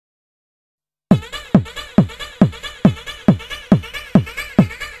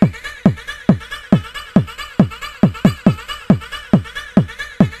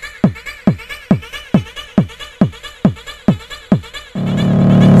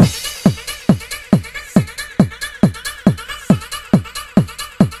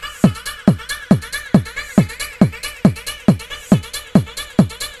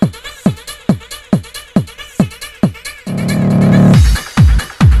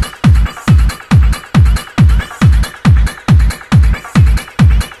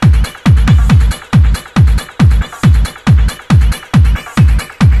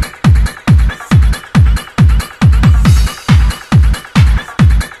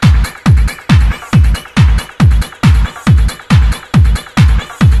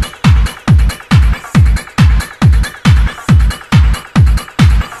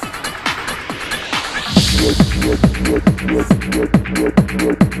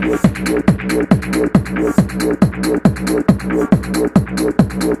How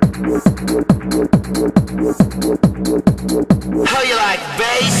you like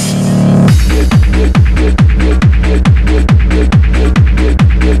bass?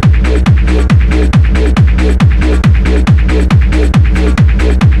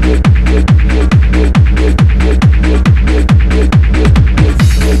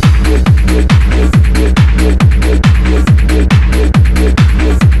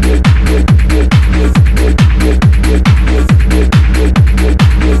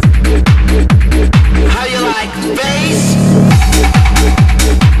 How you like bass?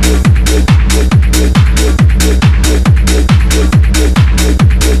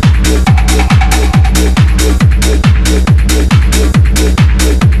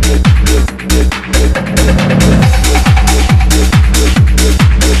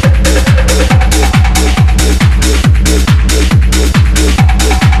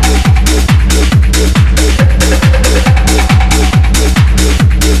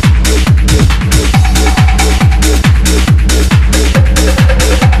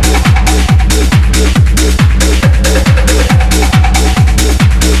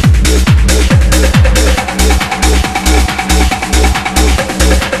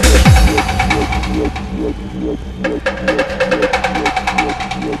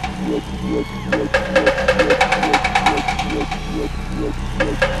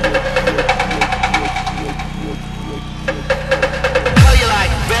 How you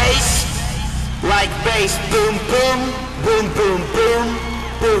like bass? Like bass, boom boom, boom boom boom,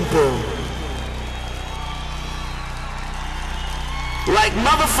 boom boom. Like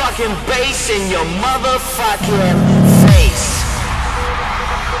motherfucking bass in your motherfucking face.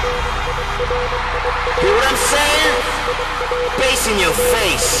 Hear what I'm saying? Bass in your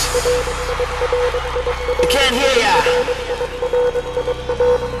face. I can't hear ya.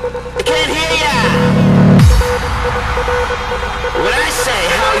 I can't hear ya. When I say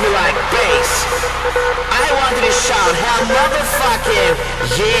how you like bass, I wanted to shout hell motherfucking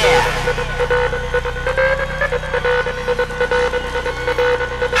yeah.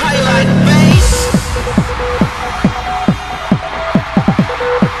 How you like bass?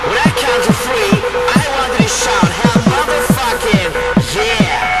 When I count to three, I wanted to shout hell motherfucking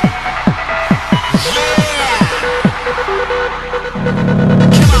yeah. Yeah.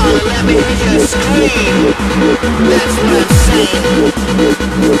 Come on and let me hear you scream. That's what I'm saying.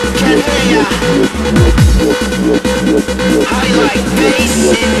 Can't hear ya. How you like bass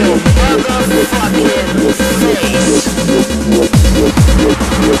in your motherfucking face?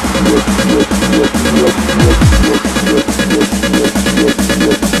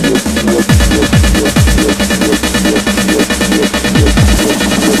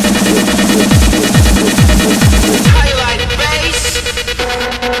 How you like bass?